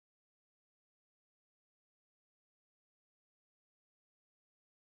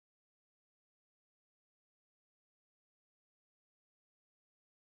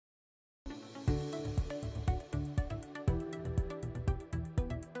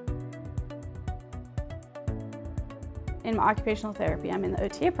in my occupational therapy, I'm in the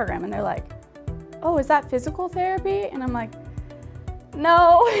OTA program, and they're like, oh, is that physical therapy? And I'm like,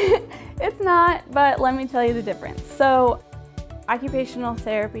 no, it's not, but let me tell you the difference. So occupational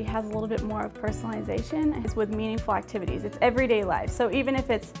therapy has a little bit more of personalization. It's with meaningful activities. It's everyday life. So even if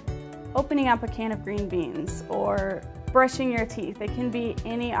it's opening up a can of green beans or brushing your teeth, it can be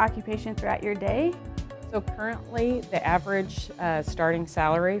any occupation throughout your day. So currently, the average starting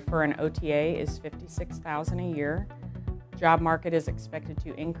salary for an OTA is $56,000 a year. Job market is expected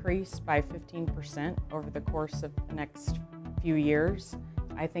to increase by 15% over the course of the next few years.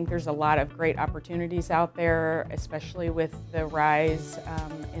 I think there's a lot of great opportunities out there, especially with the rise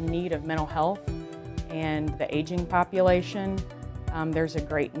in need of mental health and the aging population. There's a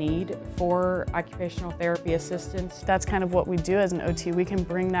great need for occupational therapy assistants. That's kind of what we do as an OT. We can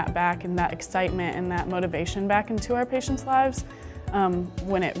bring that back and that excitement and that motivation back into our patients' lives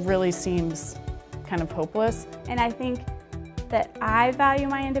when it really seems kind of hopeless. And I think that I value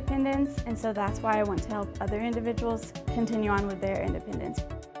my independence, and so that's why I want to help other individuals continue on with their independence.